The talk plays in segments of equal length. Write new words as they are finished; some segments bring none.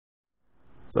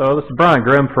So this is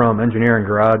Grimm from Engineering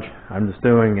Garage. I'm just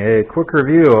doing a quick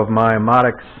review of my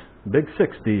Modix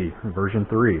BIG-60 version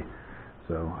 3.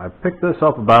 So I picked this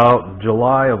up about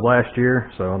July of last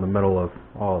year, so in the middle of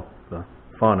all the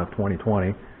fun of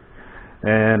 2020.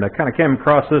 And I kind of came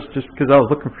across this just because I was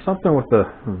looking for something with a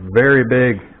very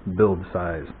big build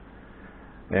size.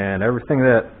 And everything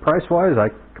that price-wise I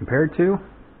compared to,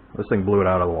 this thing blew it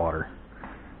out of the water.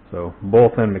 So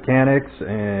both in mechanics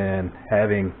and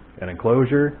having an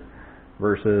enclosure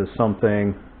versus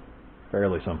something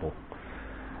fairly simple.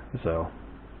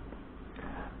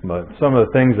 But some of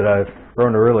the things that I've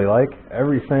grown to really like,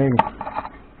 everything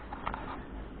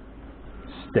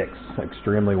sticks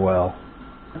extremely well.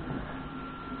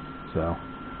 So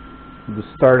the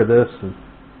start of this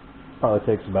probably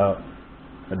takes about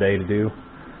a day to do.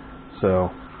 So,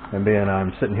 and being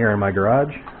I'm sitting here in my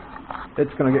garage,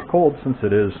 it's going to get cold since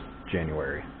it is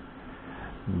January.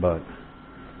 But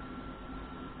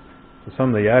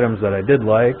some of the items that I did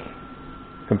like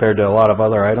compared to a lot of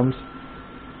other items,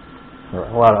 or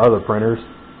a lot of other printers,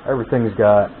 everything's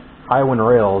got high wind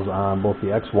rails on both the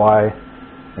XY,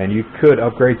 and you could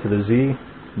upgrade to the Z,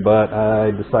 but I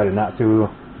decided not to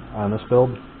on this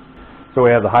build. So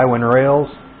we have the high wind rails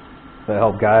that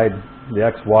help guide the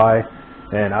XY,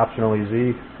 and optionally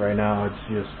Z. Right now it's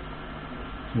just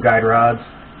some guide rods,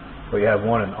 but you have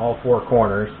one in all four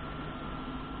corners,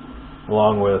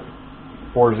 along with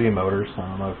 4 Z motors. I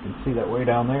don't know if you can see that way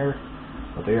down there,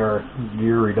 but they are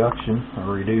gear reduction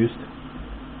or reduced.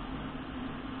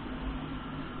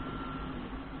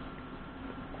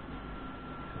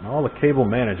 And all the cable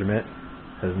management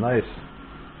has nice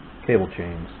cable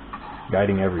chains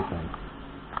guiding everything,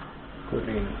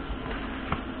 including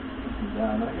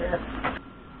down there.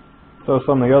 So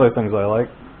some of the other things I like,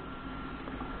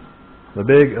 the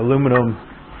big aluminum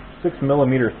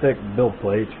 6mm thick build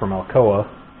plates from Alcoa,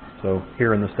 so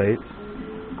here in the States.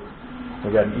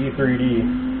 We got an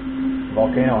E3D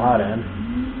volcano hot end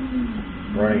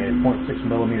running a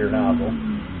 0.6mm nozzle.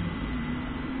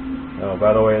 Oh,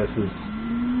 by the way, this is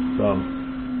some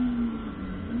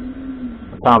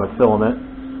atomic filament,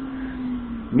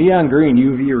 neon green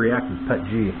UV reactive PET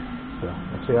G. So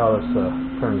let's see how this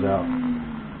turns out.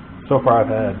 So far I've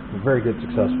had very good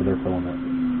success with their filament.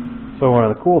 So one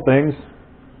of the cool things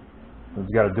is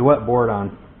it's got a duet board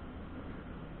on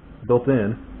built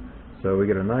in, so we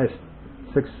get a nice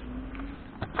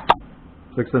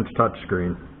 6-inch touch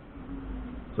screen.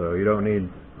 So you don't need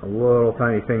a little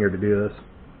tiny finger to do this,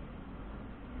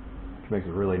 which makes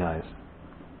it really nice.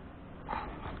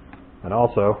 And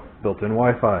also built-in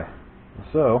Wi-Fi.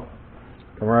 So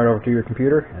come right over to your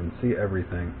computer and see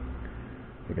everything.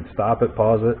 You can stop it,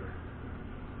 pause it,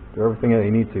 do everything that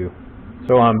you need to.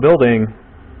 So I'm building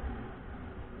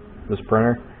this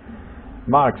printer.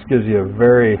 Modix gives you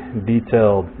very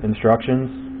detailed instructions,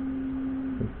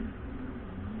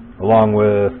 along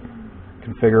with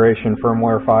configuration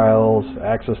firmware files.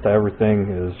 Access to everything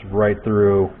is right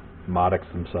through Modix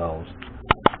themselves.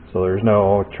 So there's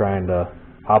no trying to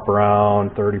hop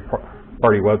around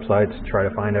 30-party websites to try to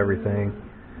find everything.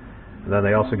 And then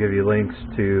they also give you links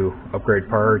to upgrade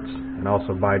parts and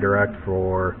also buy direct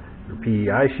for your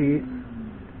PEI sheet,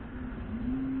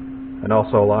 and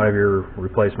also a lot of your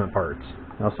replacement parts.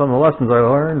 Now, some of the lessons I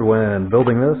learned when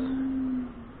building this: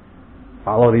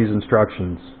 follow these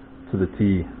instructions to the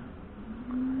T.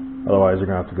 Otherwise, you're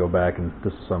going to have to go back and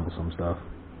disassemble some stuff.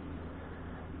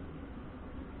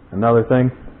 Another thing,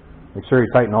 make sure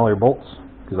you tighten all your bolts,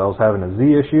 because I was having a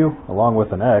Z issue along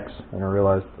with an X, and I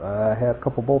realized I had a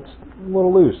couple bolts a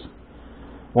little loose.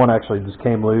 One actually just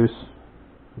came loose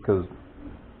because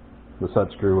the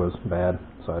set screw was bad,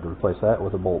 so I had to replace that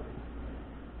with a bolt.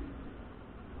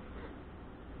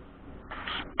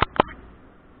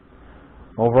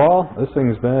 Overall, this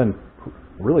thing's been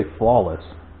really flawless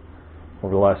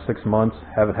over the last 6 months.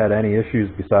 Haven't had any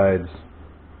issues besides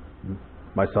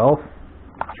myself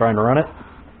trying to run it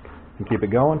and keep it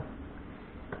going.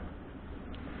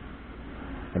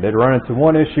 I did run into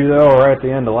one issue though right at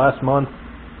the end of last month.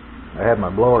 I had my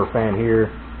blower fan here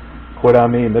quit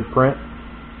on me mid-print.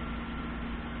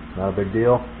 Not a big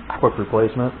deal. Quick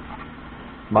replacement.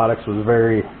 Modix was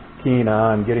very keen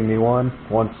on getting me one.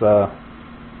 Once,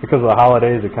 because of the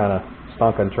holidays, it kind of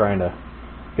stunk on trying to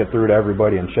get through to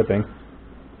everybody and shipping.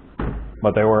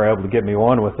 But they were able to get me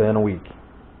one within a week.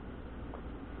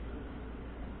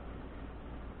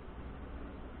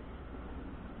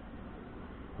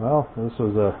 Well, this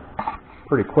was a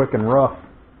pretty quick and rough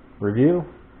review,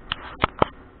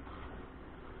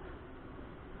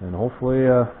 and hopefully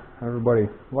everybody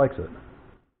likes it.